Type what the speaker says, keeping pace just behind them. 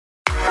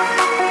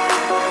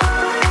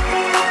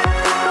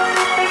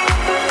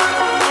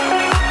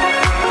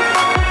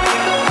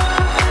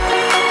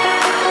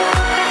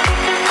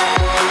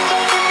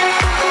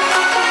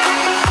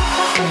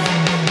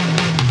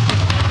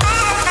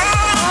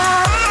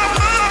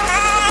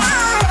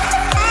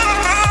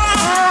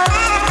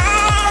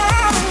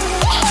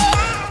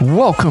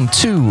Welcome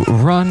to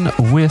Run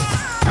with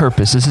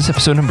Purpose. This is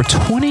episode number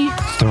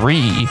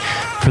 23.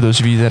 For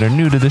those of you that are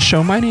new to the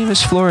show, my name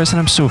is Flores, and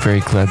I'm so very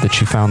glad that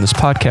you found this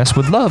podcast.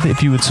 Would love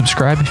if you would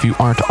subscribe if you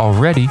aren't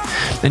already.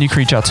 And you can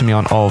reach out to me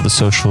on all of the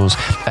socials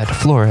at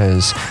flores.run.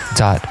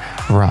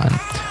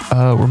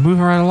 We're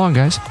moving right along,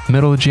 guys.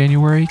 Middle of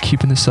January,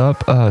 keeping this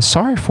up.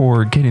 Sorry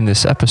for getting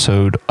this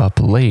episode up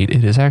late.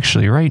 It is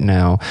actually right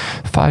now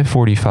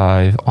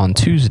 5:45 on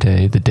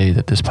Tuesday, the day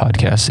that this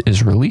podcast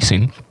is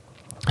releasing.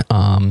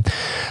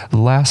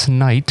 Last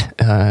night,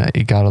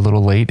 it got a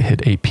little late,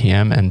 hit 8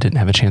 p.m. and didn't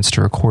have a chance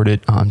to record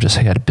it. Just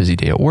I had a busy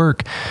day at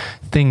work,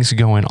 things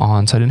going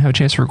on. So I didn't have a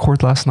chance to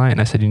record last night.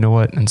 And I said, you know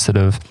what, instead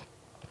of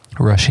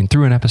rushing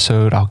through an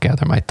episode, I'll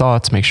gather my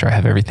thoughts, make sure I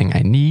have everything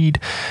I need,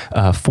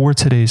 for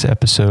today's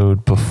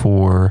episode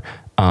before,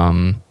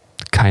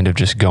 kind of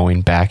just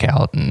going back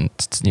out and,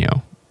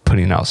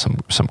 putting out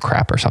some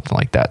crap or something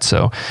like that.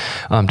 So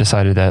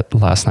decided that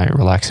last night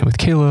relaxing with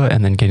Kayla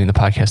and then getting the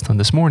podcast done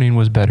this morning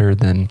was better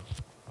than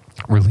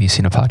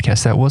releasing a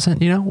podcast that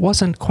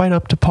wasn't quite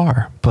up to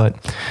par.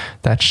 But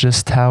that's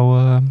just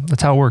how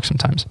it works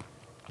sometimes.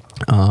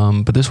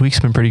 But this week's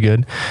been pretty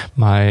good.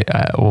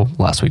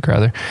 Last week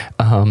rather,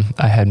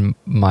 I had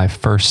my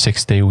first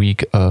 6-day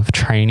week of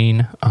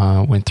training,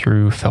 went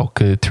through, felt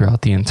good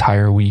throughout the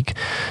entire week.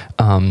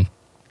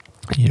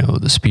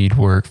 The speed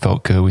work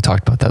felt good. We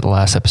talked about that the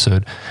last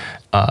episode.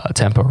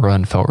 Tempo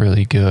run felt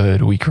really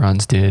good. Week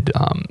runs did.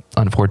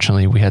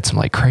 Unfortunately, we had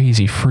some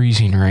crazy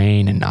freezing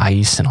rain and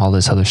ice and all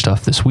this other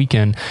stuff this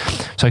weekend.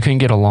 So I couldn't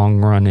get a long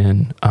run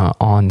in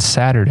on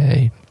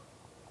Saturday,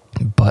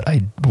 but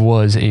I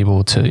was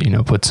able to,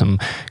 put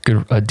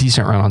a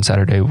decent run on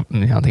Saturday. I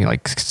think a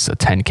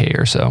 10K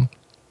or so.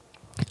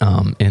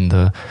 In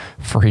the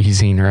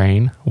freezing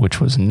rain,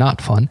 which was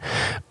not fun.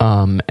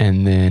 And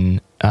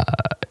then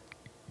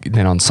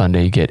on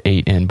Sunday, get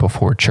 8 in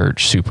before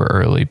church super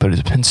early, but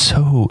it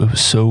was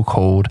so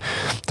cold.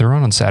 The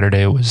run on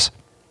Saturday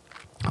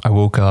I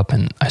woke up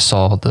and I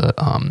saw the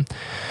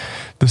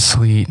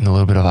sleet and a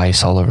little bit of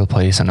ice all over the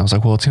place. And I was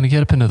like, well, it's going to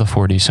get up into the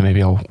 40s, so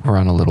maybe I'll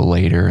run a little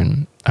later.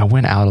 And I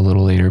went out a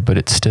little later, but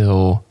it's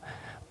still,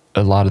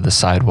 a lot of the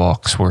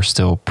sidewalks were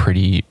still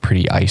pretty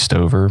iced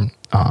over.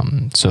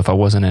 So if I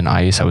wasn't in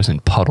ice, I was in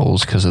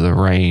puddles because of the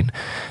rain.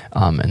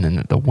 And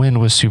then the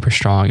wind was super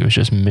strong. It was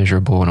just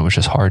miserable, and it was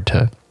just hard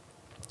to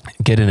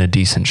get in a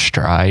decent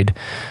stride.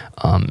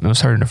 It was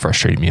starting to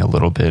frustrate me a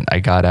little bit. I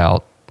got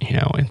out,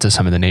 into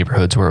some of the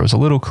neighborhoods where it was a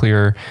little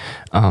clearer,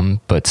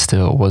 but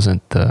still it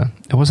wasn't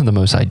the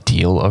most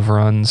ideal of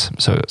runs.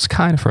 So it was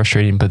kind of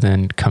frustrating, but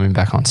then coming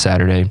back on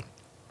Saturday,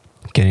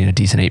 getting a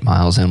decent 8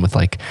 miles in with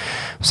it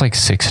was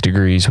 6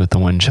 degrees with the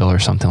wind chill or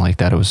something like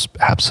that. It was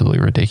absolutely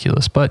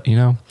ridiculous, but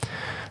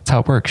that's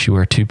how it works. You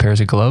wear 2 pairs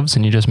of gloves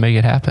and you just make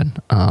it happen.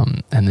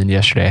 And then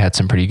yesterday I had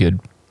some pretty good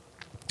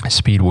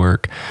speed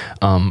work,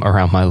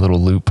 around my little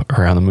loop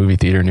around the movie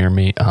theater near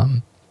me,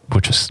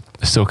 which was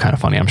still kind of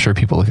funny. I'm sure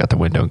people look out the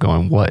window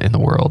going, what in the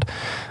world,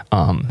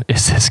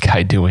 is this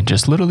guy doing?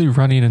 Just literally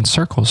running in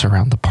circles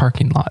around the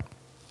parking lot.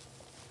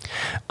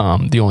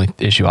 The only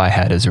issue I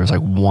had is there was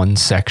one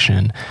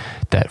section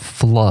that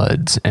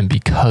floods, and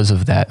because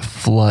of that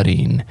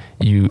flooding,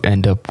 you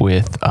end up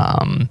with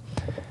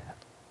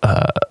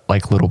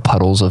little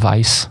puddles of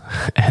ice,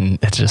 and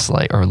it's just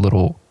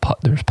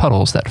there's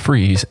puddles that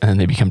freeze, and then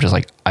they become just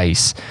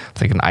ice.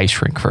 It's like an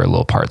ice rink for a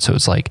little part. So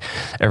it's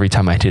every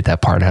time I hit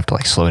that part, I have to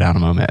slow down a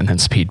moment and then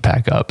speed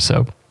back up.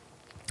 So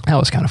that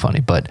was kind of funny,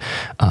 but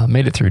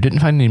made it through. Didn't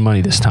find any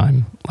money this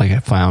time. I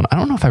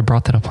don't know if I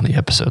brought that up on the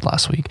episode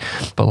last week,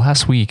 but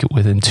last week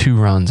within 2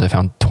 runs, I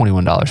found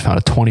 $21. Found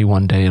a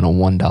 21 day and a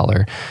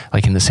 $1,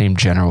 in the same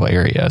general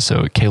area.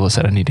 So Kayla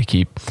said I need to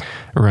keep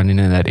running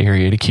in that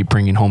area to keep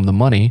bringing home the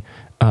money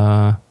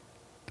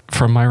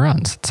from my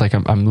runs. It's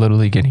I'm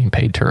literally getting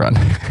paid to run.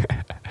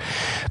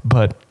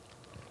 But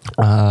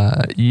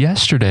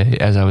yesterday,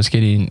 as I was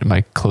getting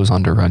my clothes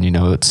on to run,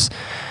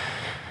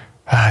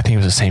 I think it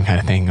was the same kind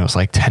of thing. It was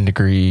 10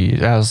 degrees.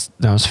 That was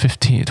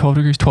 12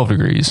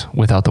 degrees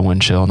without the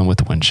wind chill. And then with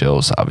the wind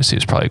chills, obviously it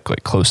was probably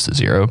close to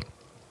 0.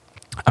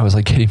 I was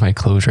getting my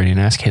clothes ready and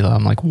asked Kayla,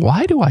 I'm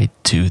why do I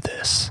do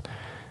this?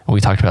 And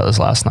we talked about this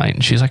last night,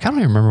 and she's I don't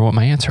even remember what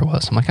my answer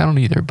was. I'm I don't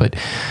either. But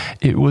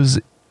it was,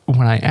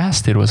 when I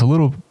asked it was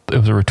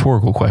a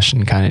rhetorical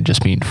question, kind of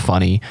just being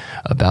funny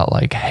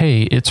about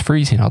hey, it's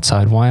freezing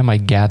outside. Why am I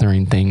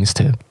gathering things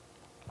to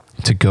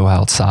go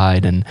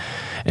outside and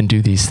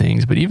do these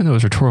things? But even though it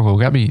was rhetorical,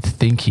 it got me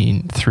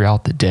thinking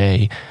throughout the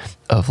day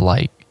of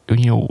why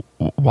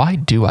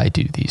do I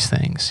do these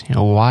things?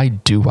 Why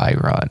do I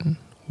run?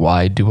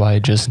 Why do I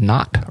just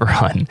not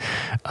run?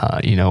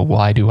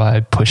 Why do I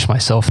push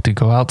myself to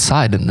go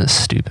outside in this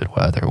stupid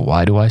weather?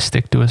 Why do I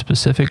stick to a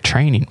specific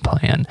training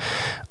plan?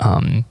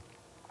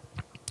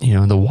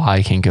 The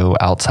why can go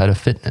outside of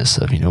fitness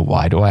of,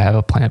 why do I have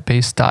a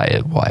plant-based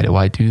diet? Why do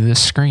I do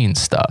this screen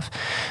stuff?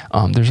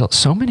 There's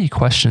so many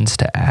questions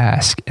to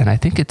ask, and I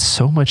think it's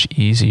so much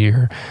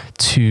easier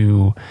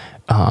to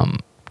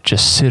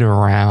just sit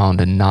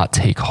around and not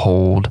take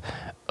hold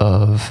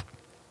of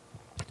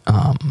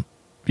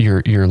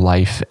your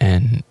life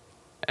and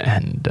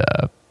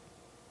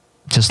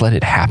just let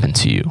it happen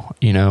to you,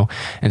 you know,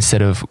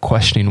 instead of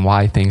questioning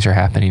why things are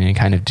happening and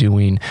kind of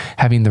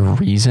having the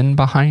reason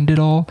behind it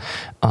all,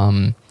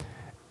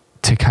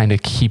 to kind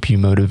of keep you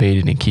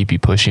motivated and keep you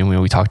pushing.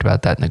 We talked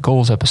about that in the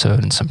goals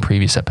episode and some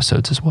previous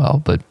episodes as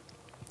well, but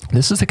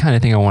this is the kind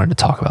of thing I wanted to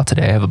talk about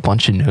today. I have a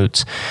bunch of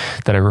notes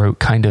that I wrote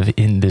kind of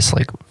in this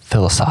like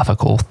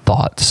philosophical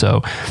thought.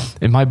 So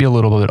it might be a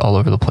little bit all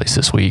over the place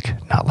this week.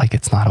 Not like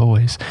it's not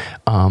always.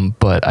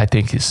 But I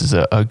think this is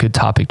a good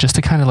topic just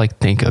to kind of like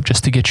think of,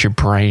 just to get your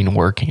brain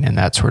working and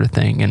that sort of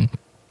thing. And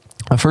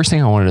the first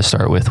thing I wanted to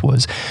start with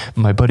was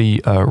my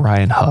buddy,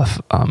 Ryan Huff.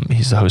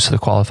 He's the host of the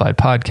Qualified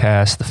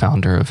Podcast, the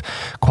founder of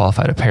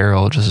Qualified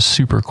Apparel, just a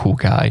super cool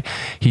guy.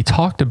 He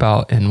talked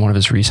about in one of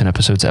his recent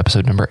episodes,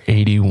 episode number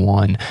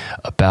 81,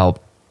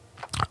 about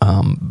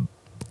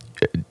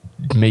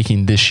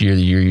making this year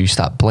the year you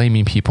stop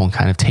blaming people and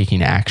kind of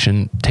taking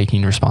action,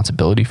 taking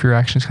responsibility for your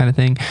actions kind of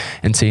thing,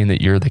 and saying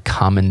that you're the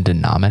common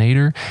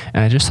denominator.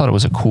 And I just thought it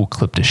was a cool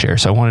clip to share.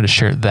 So I wanted to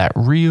share that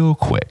real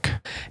quick.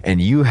 And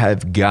you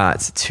have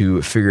got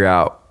to figure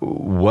out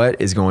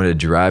what is going to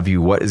drive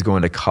you, what is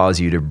going to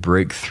cause you to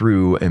break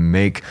through and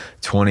make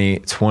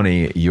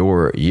 2020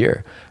 your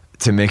year,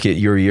 to make it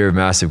your year of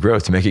massive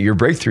growth, to make it your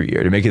breakthrough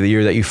year, to make it the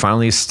year that you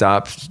finally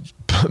stop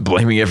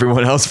blaming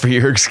everyone else for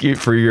your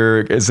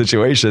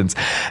situations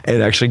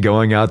and actually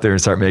going out there and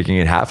start making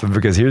it happen.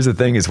 Because here's the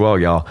thing as well,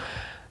 y'all.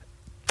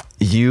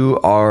 You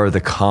are the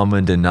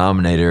common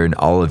denominator in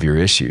all of your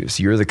issues.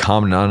 You're the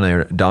common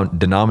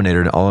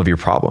denominator in all of your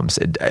problems.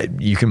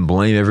 You can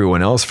blame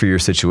everyone else for your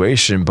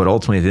situation, but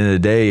ultimately at the end of the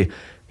day,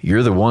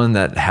 you're the one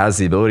that has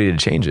the ability to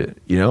change it.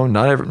 You know,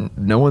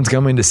 no one's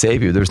coming to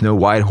save you. There's no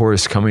white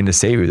horse coming to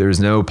save you. There's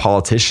no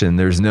politician.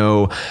 There's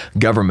no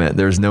government.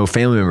 There's no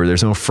family member.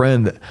 There's no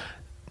friend.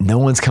 No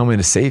one's coming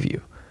to save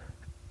you.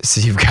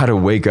 So you've got to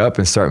wake up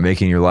and start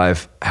making your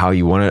life how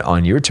you want it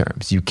on your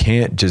terms. You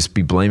can't just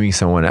be blaming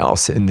someone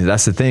else. And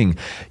that's the thing.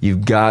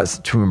 You've got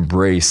to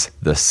embrace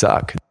the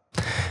suck.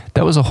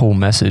 That was a whole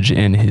message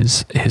in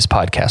his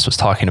podcast, was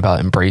talking about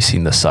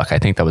embracing the suck. I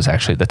think that was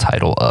actually the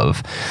title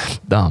of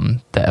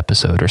the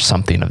episode or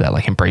something of that,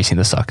 like embracing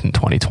the suck in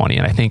 2020.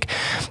 And I think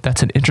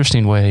that's an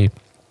interesting way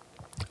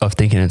of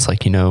thinking. It's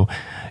like, you know,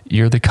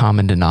 you're the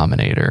common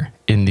denominator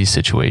in these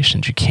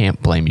situations. You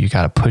can't blame you. You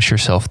got to push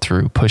yourself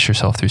through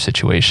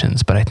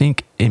situations. But I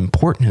think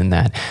important in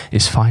that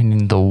is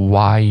finding the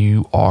why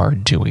you are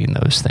doing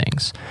those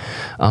things.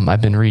 I've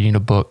been reading a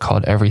book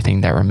called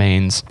Everything That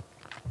Remains.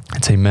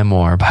 It's a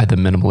memoir by the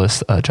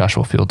minimalist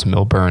Joshua Fields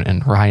Millburn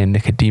and Ryan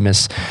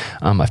Nicodemus.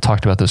 I've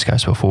talked about those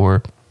guys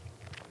before.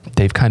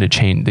 They've kind of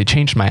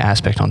changed my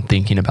aspect on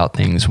thinking about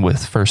things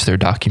with first their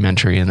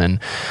documentary and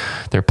then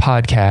their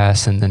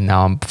podcast. And then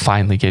now I'm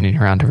finally getting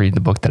around to reading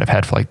the book that I've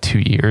had for like 2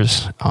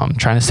 years.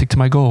 Trying to stick to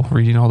my goal,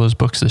 reading all those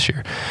books this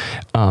year.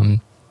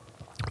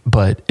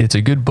 But it's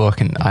a good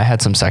book, and I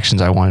had some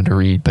sections I wanted to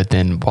read, but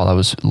then while I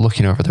was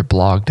looking over their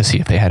blog to see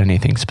if they had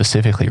anything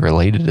specifically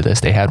related to this,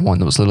 they had one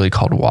that was literally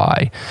called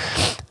Why.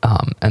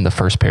 And the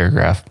first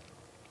paragraph,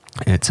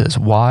 it says,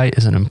 "Why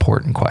is an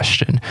important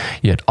question,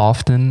 yet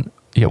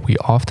we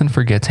often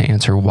forget to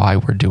answer why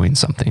we're doing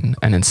something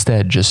and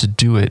instead just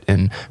do it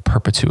in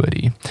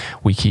perpetuity.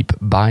 We keep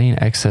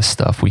buying excess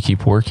stuff. We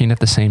keep working at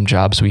the same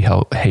jobs we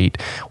hate.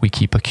 We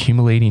keep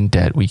accumulating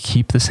debt. We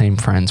keep the same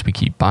friends. We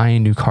keep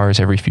buying new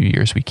cars every few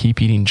years. We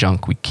keep eating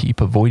junk. We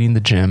keep avoiding the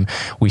gym.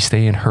 We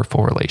stay in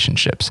hurtful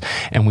relationships.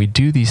 And we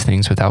do these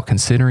things without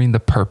considering the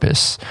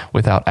purpose,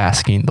 without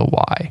asking the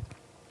why."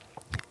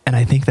 And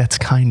I think that's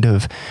kind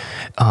of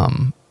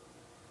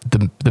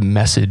the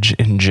message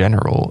in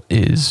general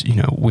is, you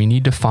know, we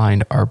need to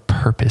find our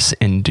purpose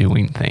in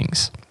doing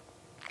things.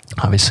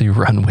 Obviously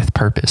run with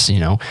purpose, you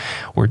know,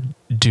 we're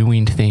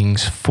doing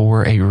things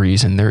for a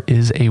reason. There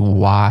is a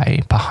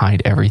why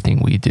behind everything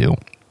we do,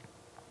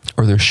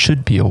 or there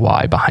should be a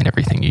why behind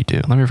everything you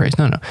do. Let me rephrase.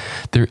 No.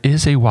 There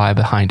is a why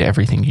behind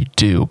everything you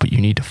do, but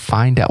you need to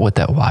find out what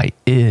that why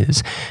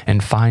is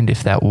and find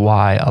if that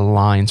why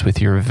aligns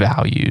with your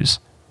values.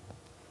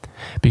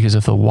 Because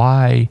if the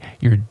why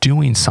you're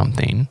doing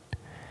something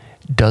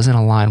doesn't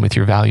align with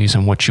your values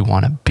and what you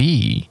want to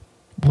be,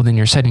 well, then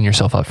you're setting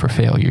yourself up for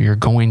failure. You're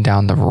going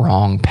down the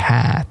wrong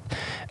path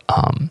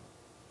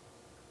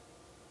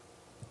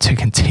to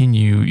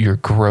continue your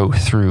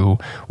growth through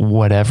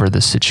whatever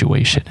the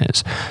situation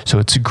is. So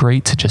it's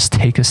great to just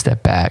take a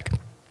step back,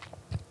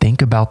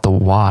 think about the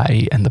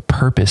why and the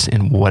purpose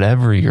in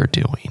whatever you're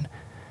doing,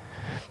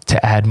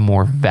 to add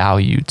more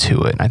value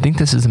to it. And I think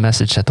this is the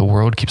message that the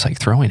world keeps like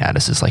throwing at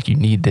us, is like, you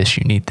need this.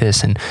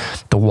 And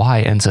the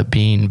why ends up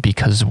being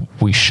because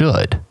we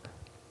should,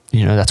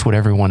 you know, that's what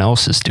everyone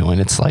else is doing.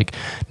 It's like,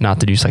 not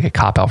to use like a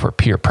cop out for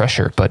peer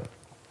pressure, but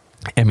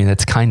I mean,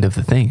 that's kind of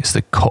the thing, is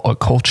the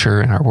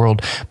culture in our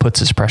world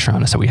puts this pressure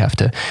on us that we have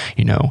to,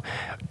 you know,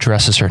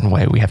 dress a certain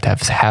way. We have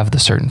to have the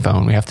certain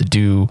phone. We have to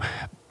do,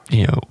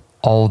 you know,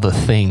 all the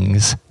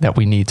things that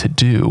we need to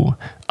do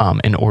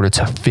in order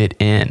to fit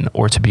in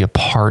or to be a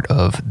part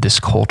of this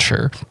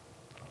culture.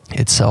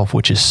 itself,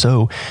 which is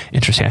so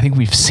interesting. I think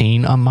we've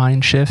seen a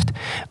mind shift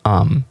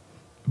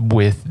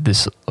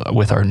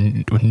with our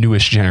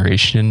newest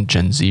generation,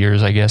 Gen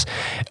Zers, I guess,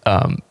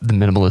 the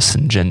minimalists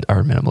and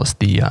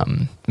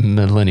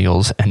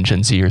millennials and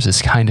Gen Zers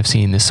is kind of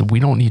seeing this. We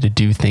don't need to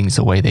do things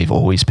the way they've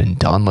always been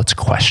done. Let's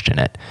question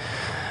it.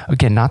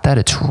 Again, not that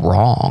it's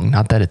wrong,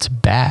 not that it's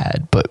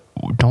bad, but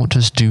don't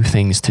just do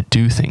things to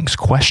do things.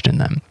 Question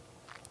them.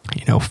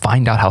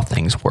 Find out how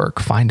things work.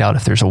 Find out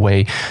if there's a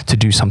way to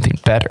do something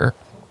better.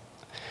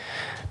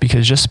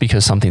 Because just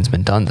because something's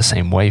been done the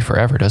same way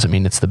forever doesn't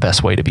mean it's the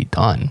best way to be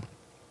done.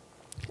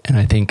 And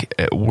I think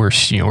we're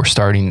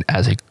starting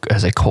as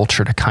a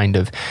culture to kind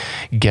of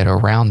get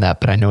around that,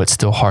 but I know it's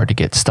still hard to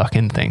get stuck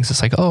in things.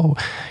 It's like,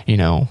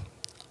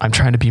 I'm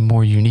trying to be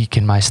more unique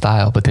in my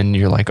style, but then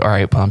you're like, all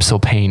right, well, I'm still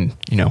paying,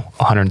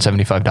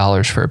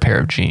 $175 for a pair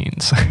of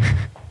jeans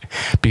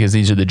because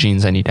these are the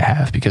jeans I need to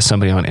have because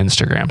somebody on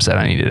Instagram said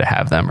I needed to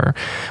have them, or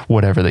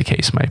whatever the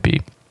case might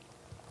be.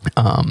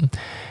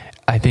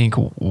 I think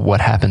what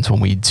happens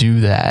when we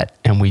do that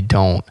and we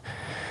don't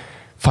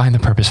find the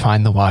purpose,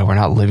 find the why, we're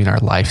not living our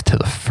life to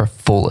the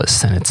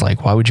fullest. And it's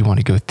like, why would you want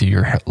to go through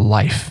your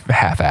life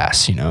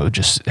half-ass,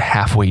 just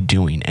halfway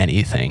doing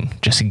anything,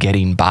 just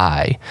getting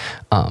by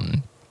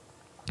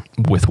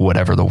with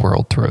whatever the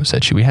world throws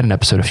at you? We had an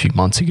episode a few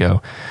months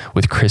ago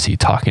with Chrissy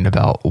talking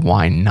about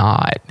why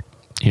not,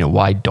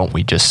 why don't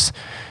we just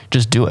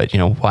do it?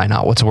 Why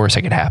not? What's the worst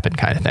that could happen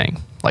kind of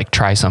thing? Like,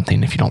 try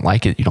something. If you don't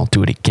like it, you don't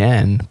do it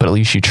again, but at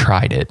least you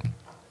tried it.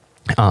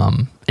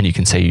 And you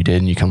can say you did,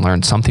 and you can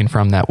learn something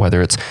from that,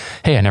 whether it's,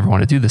 hey, I never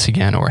want to do this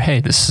again, or hey,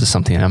 this is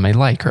something I may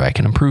like, or I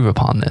can improve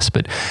upon this.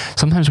 But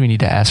sometimes we need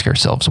to ask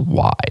ourselves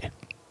why.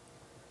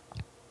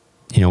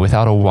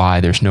 Without a why,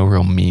 there's no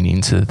real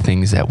meaning to the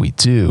things that we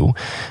do.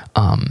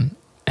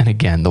 And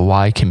again, the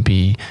why can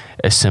be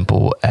as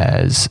simple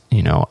as,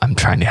 I'm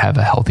trying to have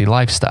a healthy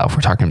lifestyle. If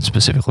we're talking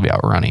specifically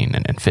about running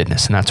and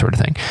fitness and that sort of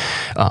thing.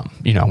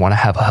 I want to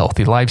have a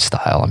healthy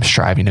lifestyle. I'm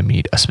striving to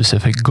meet a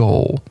specific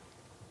goal.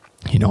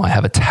 I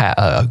have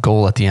a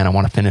goal at the end. I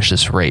want to finish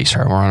this race,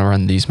 or I want to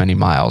run these many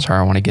miles, or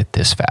I want to get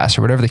this fast,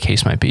 or whatever the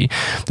case might be.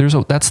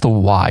 That's the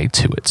why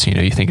to it. So,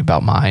 you think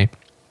about my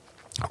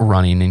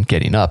running and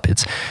getting up.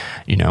 It's,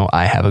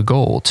 I have a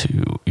goal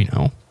to,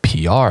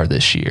 PR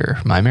this year,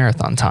 my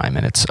marathon time.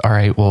 And it's all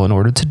right. Well, in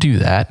order to do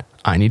that,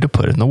 I need to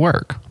put in the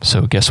work.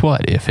 So guess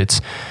what? If it's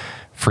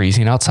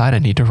freezing outside, I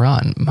need to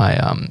run.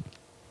 My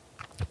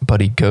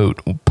buddy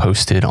Goat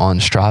posted on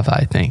Strava,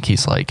 I think.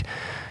 He's like,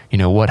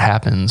 what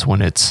happens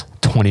when it's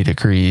 20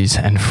 degrees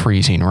and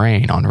freezing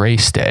rain on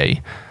race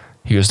day?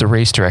 He goes, the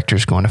race director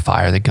is going to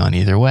fire the gun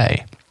either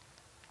way.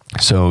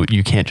 So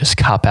you can't just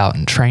cop out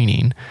in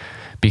training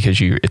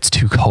because it's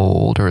too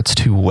cold or it's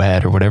too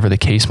wet or whatever the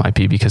case might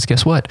be, because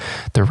guess what?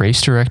 The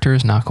race director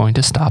is not going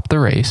to stop the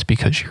race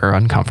because you're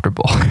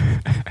uncomfortable.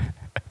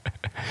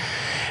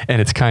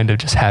 And it's kind of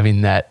just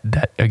having that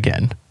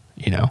again,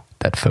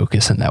 that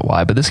focus and that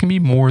why. But this can be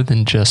more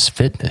than just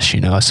fitness.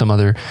 Some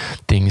other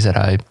things that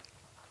I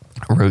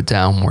wrote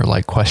down were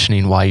like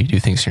questioning why you do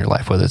things in your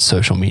life, whether it's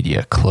social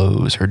media,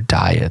 clothes, or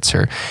diets,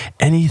 or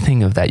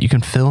anything of that. You can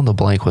fill in the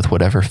blank with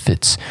whatever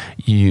fits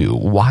you.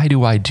 Why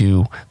do I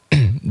do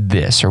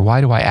this, or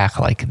why do I act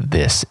like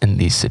this in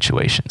these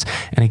situations?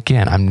 And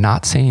again, I'm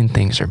not saying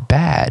things are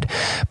bad,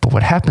 but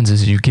what happens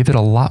is you give it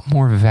a lot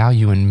more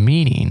value and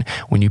meaning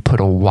when you put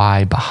a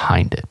why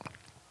behind it.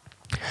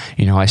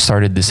 I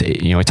started this,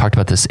 I talked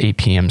about this 8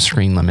 p.m.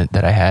 screen limit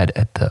that I had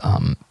at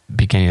the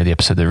beginning of the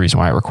episode, the reason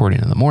why I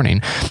recorded in the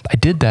morning. I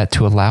did that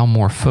to allow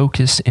more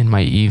focus in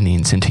my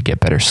evenings and to get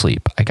better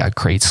sleep. I got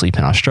great sleep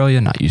in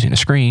Australia, not using a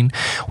screen.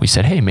 We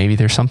said, hey, maybe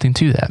there's something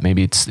to that.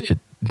 Maybe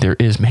there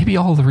is. Maybe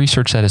all the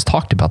research that is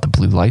talked about the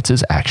blue lights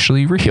is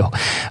actually real.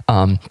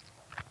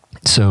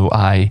 So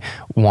I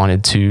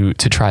wanted to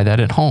try that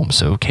at home.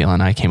 So Kayla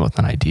and I came up with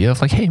an idea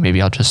of like, hey, maybe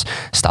I'll just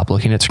stop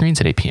looking at screens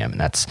at 8 p.m. And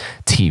that's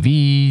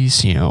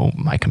TVs,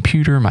 my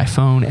computer, my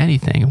phone,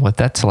 anything. And what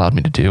that's allowed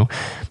me to do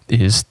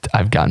is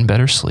I've gotten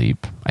better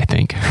sleep, I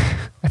think.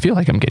 I feel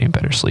like I'm getting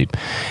better sleep.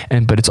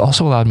 But it's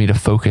also allowed me to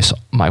focus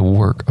my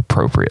work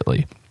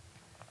appropriately.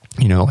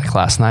 Like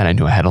last night, I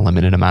knew I had a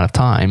limited amount of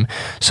time.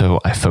 So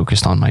I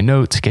focused on my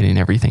notes, getting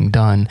everything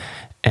done.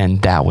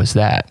 And that was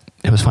that.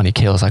 It was funny.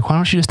 Kayla's like, why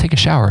don't you just take a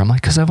shower? I'm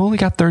like, because I've only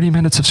got 30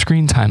 minutes of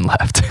screen time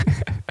left.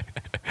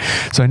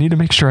 So I need to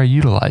make sure I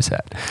utilize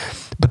that.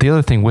 But the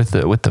other thing with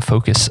the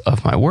focus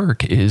of my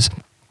work is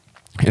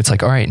it's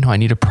like, all right, no, I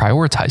need to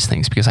prioritize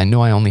things because I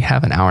know I only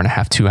have an hour and a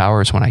half, 2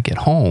 hours when I get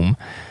home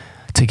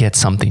to get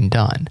something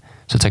done.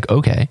 So it's like,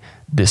 okay,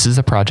 this is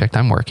the project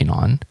I'm working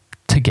on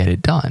to get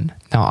it done.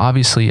 Now,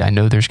 obviously, I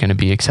know there's going to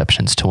be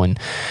exceptions to when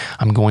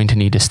I'm going to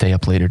need to stay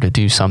up later to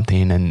do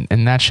something,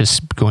 and that's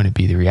just going to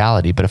be the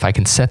reality. But if I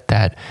can set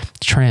that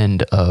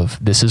trend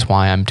of this is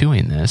why I'm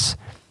doing this,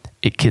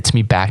 it gets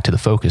me back to the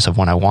focus of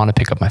when I want to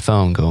pick up my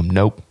phone, go,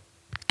 nope,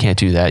 can't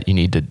do that. You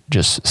need to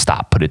just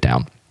stop, put it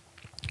down.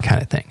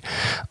 kind of thing.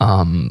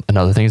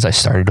 Another thing is I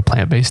started a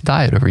plant-based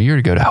diet over a year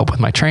ago to help with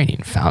my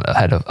training. I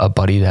had a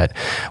buddy that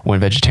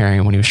went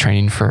vegetarian when he was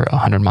training for a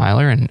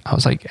 100-miler, and I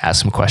was like,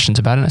 asked some questions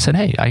about it. And I said,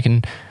 hey,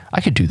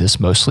 I could do this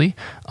mostly.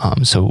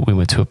 So we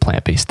went to a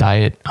plant-based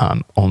diet,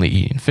 only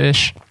eating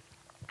fish.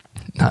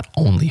 Not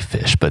only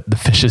fish, but the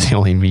fish is the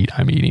only meat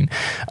I'm eating.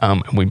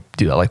 And we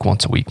do that like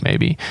once a week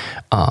maybe.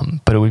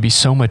 But it would be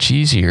so much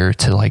easier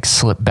to like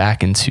slip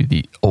back into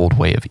the old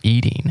way of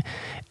eating.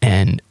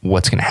 And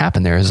what's going to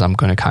happen there is I'm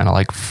going to kind of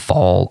like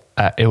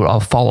I'll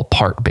fall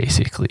apart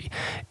basically.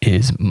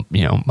 Is,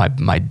 you know,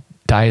 my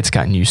diet's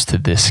gotten used to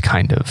this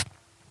kind of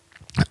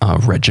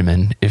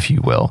regimen, if you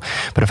will.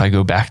 But if I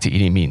go back to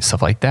eating meat and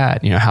stuff like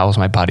that, you know, how is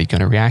my body going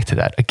to react to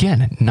that?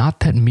 Again, not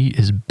that meat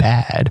is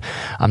bad.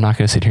 I'm not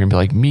going to sit here and be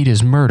like, meat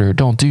is murder,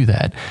 don't do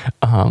that.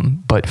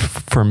 But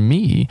for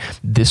me,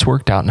 this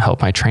worked out and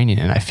helped my training,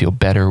 and I feel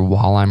better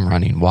while I'm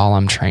running, while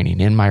I'm training,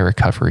 in my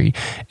recovery.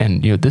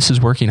 And, you know, this is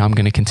working. I'm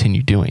going to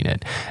continue doing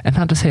it. And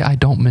not to say I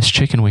don't miss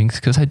chicken wings,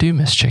 because I do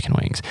miss chicken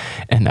wings.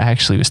 And I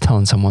actually was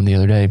telling someone the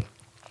other day,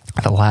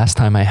 the last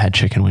time I had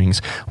chicken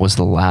wings was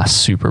the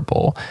last Super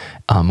Bowl.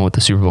 With the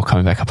Super Bowl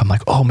coming back up, I'm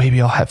like, oh,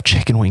 maybe I'll have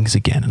chicken wings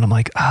again. And I'm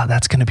like,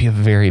 that's going to be a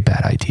very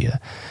bad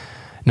idea.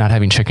 Not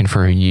having chicken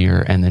for a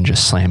year and then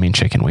just slamming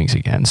chicken wings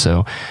again.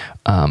 So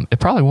it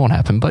probably won't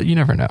happen, but you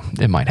never know.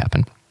 It might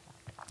happen.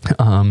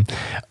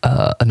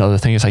 Another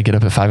thing is I get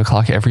up at 5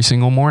 o'clock every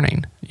single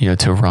morning, you know,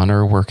 to run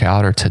or work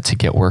out or to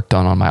get work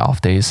done on my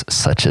off days,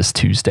 such as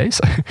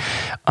Tuesdays.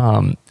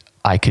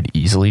 I could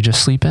easily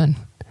just sleep in.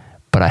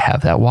 But I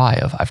have that why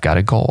of I've got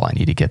a goal. I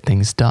need to get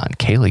things done.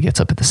 Kayla gets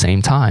up at the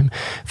same time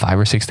 5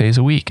 or 6 days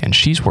a week, and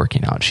she's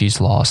working out. She's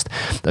lost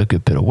a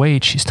good bit of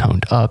weight. She's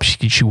toned up.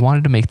 She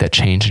wanted to make that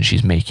change, and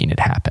she's making it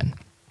happen.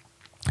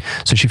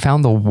 So she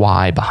found the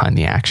why behind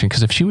the action,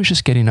 because if she was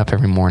just getting up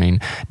every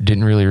morning,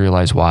 didn't really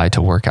realize why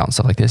to work out and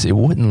stuff like this, it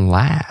wouldn't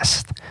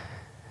last.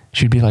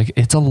 She'd be like,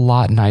 it's a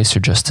lot nicer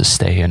just to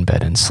stay in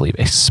bed and sleep,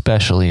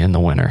 especially in the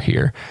winter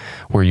here,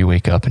 where you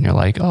wake up and you're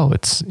like, oh,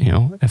 it's, you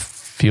know, it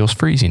feels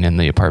freezing in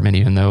the apartment,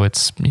 even though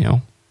it's, you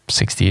know,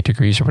 68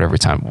 degrees or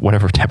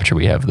whatever temperature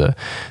we have the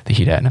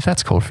heat at. And if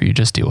that's cold for you,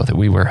 just deal with it.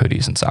 We wear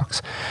hoodies and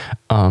socks.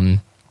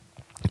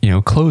 You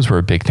know, clothes were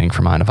a big thing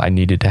for mine. If I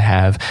needed to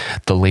have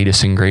the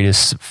latest and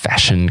greatest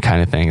fashion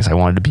kind of things, I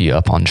wanted to be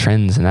up on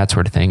trends and that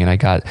sort of thing. And I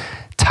got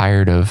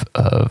tired of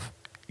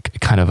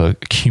kind of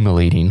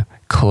accumulating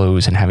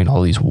clothes and having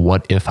all these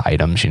what if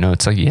items. You know,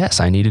 it's like, yes,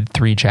 I needed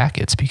 3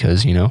 jackets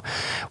because, you know,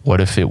 what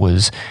if it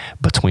was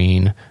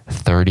between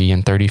 30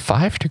 and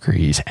 35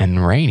 degrees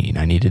and raining?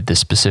 I needed this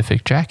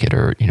specific jacket,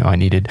 or, you know, I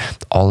needed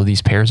all of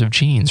these pairs of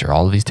jeans or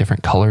all of these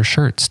different color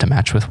shirts to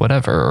match with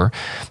whatever, or,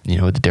 you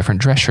know, the different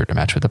dress shirt to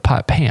match with the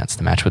pants,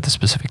 to match with the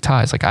specific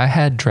ties. Like I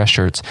had dress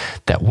shirts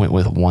that went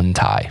with one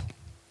tie.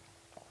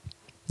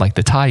 Like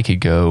the tie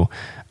could go,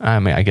 I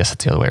mean, I guess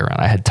it's the other way around.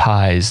 I had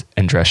ties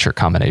and dress shirt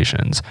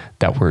combinations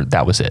that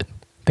was it.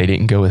 They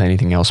didn't go with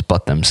anything else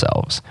but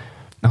themselves.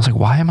 And I was like,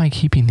 why am I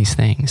keeping these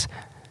things?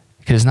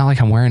 Because it's not like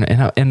I'm wearing,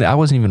 and I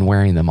wasn't even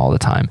wearing them all the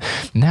time.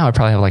 Now I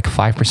probably have like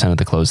 5% of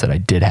the clothes that I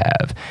did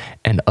have.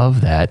 And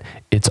of that,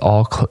 it's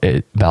all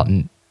about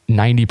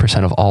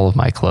 90% of all of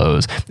my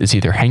clothes is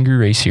either Hangry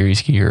Race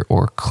Series gear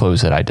or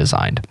clothes that I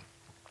designed.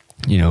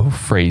 You know,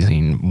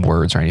 phrasing,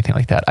 words, or anything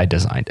like that, I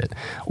designed it.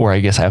 Or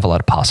I guess I have a lot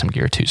of possum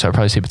gear too. So I'd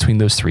probably say between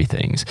those 3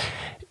 things,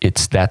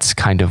 that's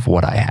kind of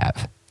what I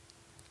have.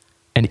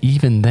 And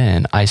even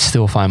then, I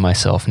still find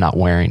myself not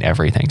wearing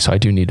everything. So I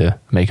do need to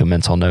make a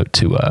mental note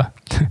to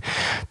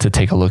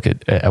take a look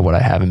at what I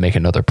have and make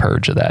another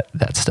purge of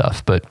that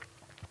stuff. But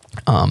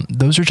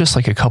those are just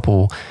like a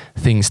couple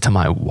things to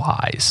my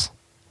whys.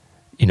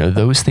 You know,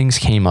 those things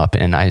came up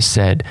and I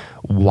said,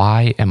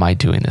 why am I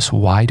doing this?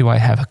 Why do I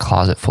have a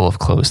closet full of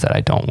clothes that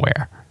I don't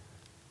wear?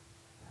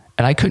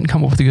 And I couldn't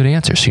come up with a good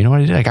answer. So you know what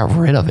I did? I got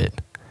rid of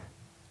it.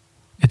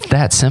 It's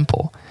that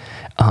simple.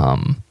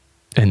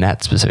 In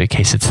that specific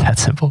case, it's that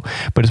simple.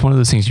 But it's one of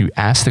those things, you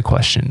ask the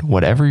question,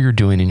 whatever you're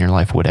doing in your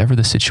life, whatever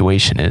the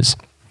situation is,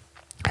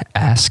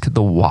 ask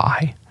the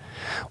why.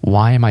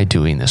 Why am I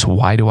doing this?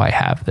 Why do I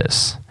have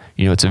this?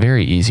 You know, it's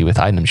very easy with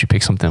items. You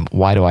pick something,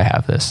 why do I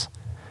have this?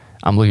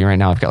 I'm looking right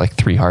now, I've got like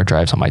 3 hard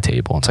drives on my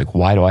table. It's like,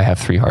 why do I have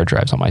 3 hard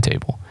drives on my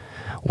table?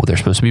 Well, they're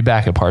supposed to be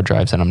backup hard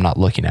drives and I'm not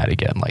looking at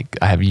again. Like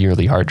I have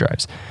yearly hard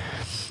drives.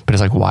 But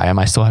it's like, why am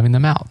I still having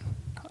them out?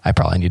 I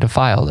probably need to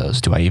file those.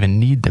 Do I even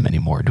need them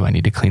anymore? Do I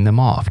need to clean them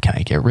off? Can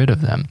I get rid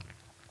of them?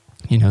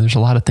 You know, there's a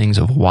lot of things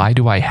of why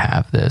do I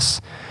have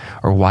this?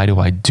 Or why do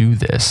I do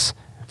this?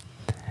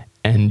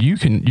 And you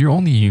can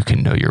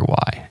know your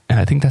why. And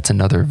I think that's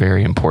another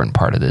very important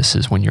part of this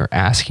is when you're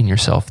asking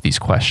yourself these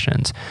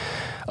questions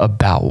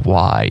about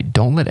why,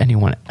 don't let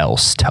anyone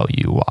else tell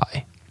you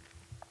why.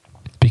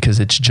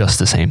 Because it's just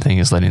the same thing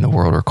as letting the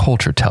world or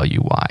culture tell you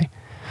why.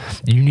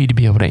 You need to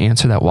be able to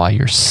answer that why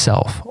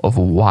yourself, of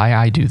why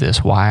I do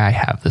this, why I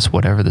have this,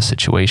 whatever the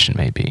situation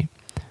may be.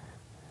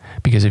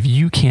 Because if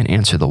you can't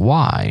answer the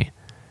why,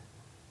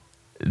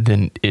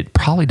 then it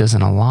probably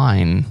doesn't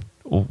align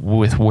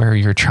with where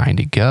you're trying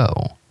to go.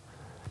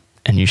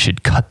 and you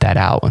should cut that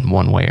out in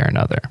one way or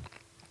another.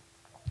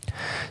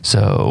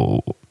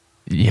 So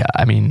yeah,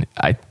 I mean,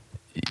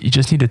 you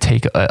just need to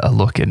take a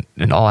look at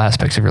in all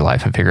aspects of your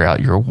life and figure out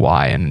your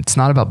why. And it's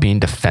not about being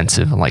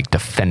defensive and like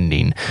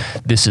defending,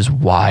 this is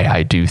why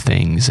I do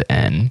things,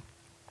 and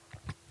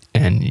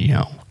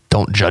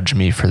don't judge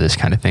me for this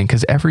kind of thing.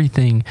 Because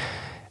everything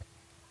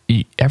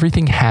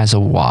has a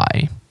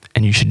why,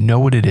 and you should know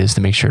what it is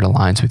to make sure it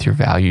aligns with your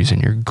values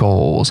and your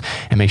goals,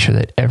 and make sure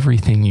that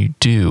everything you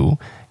do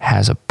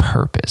has a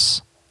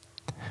purpose.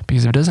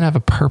 Because if it doesn't have a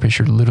purpose,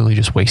 you're literally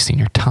just wasting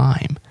your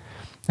time.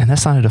 And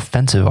that's not a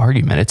defensive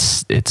argument.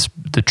 It's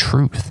the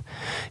truth.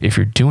 If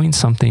you're doing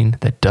something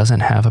that doesn't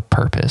have a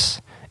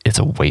purpose, it's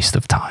a waste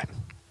of time.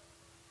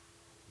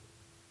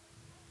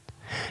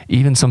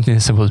 Even something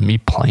as simple as me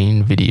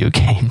playing video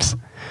games.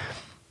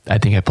 I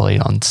think I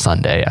played on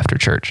Sunday after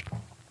church,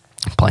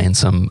 playing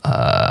some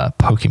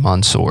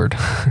Pokemon Sword.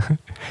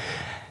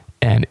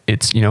 And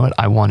it's, you know what?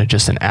 I wanted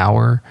just an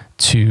hour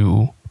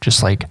to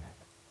just like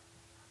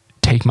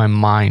take my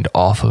mind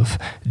off of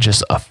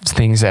just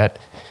things that,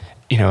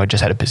 I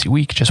just had a busy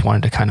week, just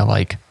wanted to kind of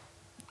like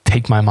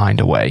take my mind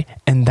away.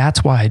 And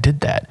that's why I did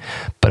that.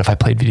 But if I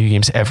played video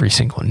games every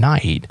single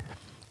night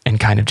and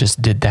kind of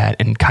just did that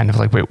and kind of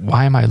like, wait,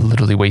 why am I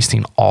literally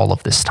wasting all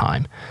of this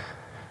time?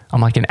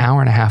 I'm like an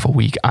hour and a half a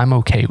week. I'm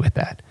okay with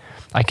that.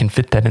 I can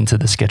fit that into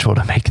the schedule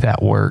to make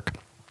that work.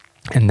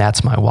 And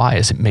that's my why,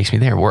 is it makes me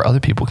there, where other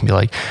people can be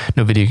like,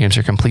 no, video games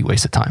are a complete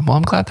waste of time. Well,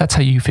 I'm glad that's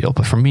how you feel.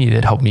 But for me,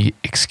 it helped me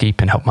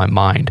escape and help my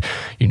mind,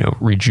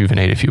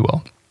 rejuvenate, if you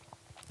will.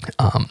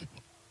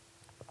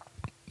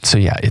 So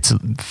yeah, it's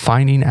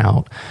finding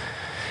out,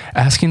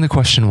 asking the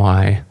question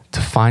why, to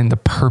find the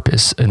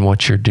purpose in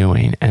what you're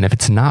doing. And if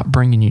it's not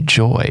bringing you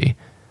joy,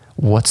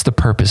 what's the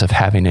purpose of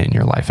having it in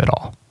your life at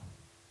all?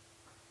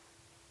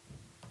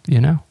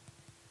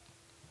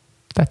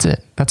 That's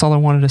it. That's all I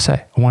wanted to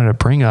say. I wanted to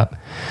bring up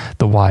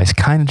the whys,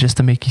 kind of just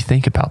to make you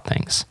think about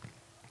things.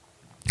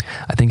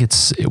 I think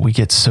we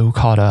get so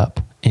caught up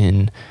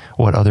in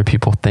what other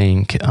people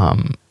think,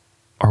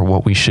 or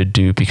what we should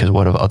do because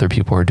what other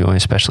people are doing,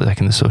 especially like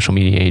in the social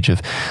media age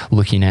of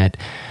looking at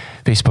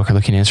Facebook or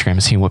looking at Instagram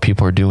and seeing what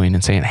people are doing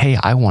and saying, hey,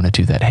 I want to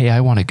do that. Hey,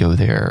 I want to go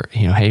there.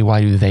 Hey,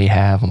 why do they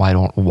have?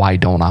 Why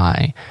don't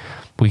I?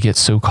 We get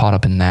so caught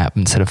up in that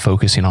instead of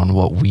focusing on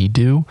what we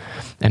do,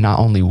 and not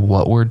only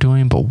what we're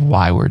doing, but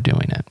why we're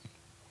doing it.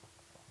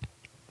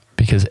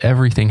 Because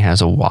everything has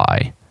a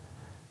why,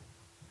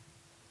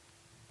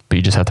 but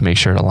you just have to make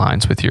sure it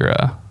aligns with your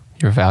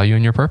value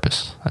and your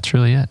purpose. That's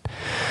really it.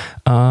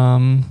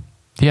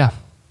 Yeah.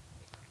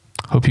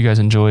 Hope you guys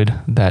enjoyed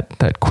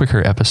that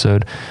quicker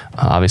episode.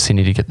 Obviously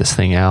need to get this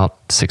thing out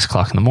 6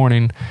 o'clock in the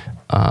morning.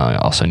 I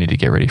also need to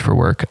get ready for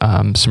work.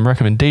 Some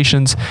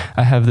recommendations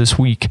I have this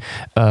week.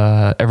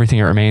 Everything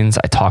That Remains.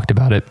 I talked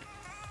about it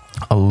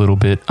a little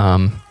bit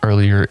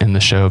earlier in the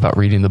show about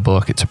reading the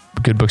book. It's a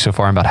good book so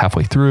far. I'm about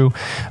halfway through.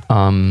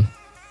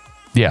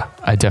 Yeah,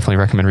 I definitely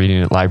recommend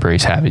reading it.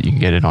 Libraries have it. You can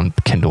get it on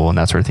Kindle and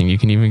that sort of thing. You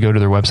can even go to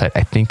their website.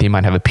 I think they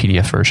might have a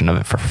PDF version of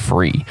it for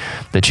free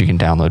that you can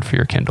download for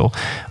your Kindle.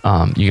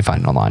 You can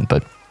find it online,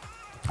 but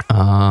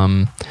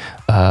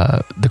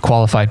the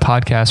Qualified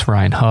Podcast,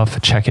 Ryan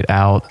Huff, check it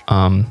out.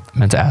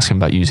 Meant to ask him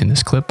about using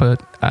this clip,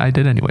 but I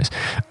did anyways.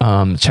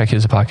 Check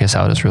his podcast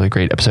out. It's really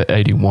great. Episode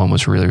 81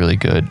 was really, really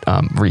good.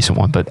 Recent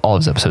one, but all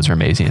his episodes are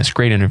amazing. It's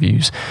great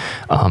interviews.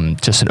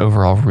 Just an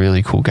overall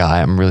really cool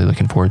guy. I'm really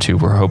looking forward to.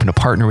 We're hoping to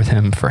partner with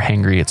him for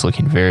Hangry. It's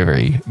looking very,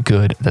 very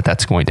good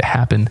that's going to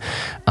happen,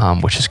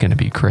 which is going to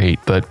be great.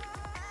 But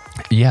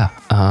yeah,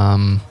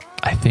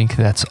 I think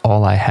that's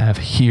all I have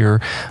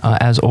here.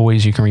 As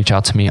always, you can reach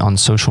out to me on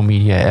social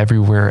media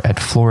everywhere at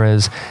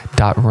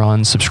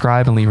flores.run.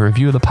 Subscribe and leave a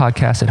review of the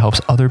podcast. It helps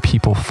other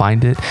people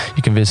find it.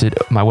 You can visit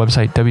my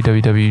website,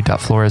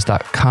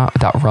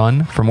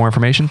 www.flores.run, for more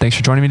information. Thanks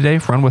for joining me today.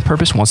 Run with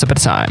purpose, one step at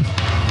a time.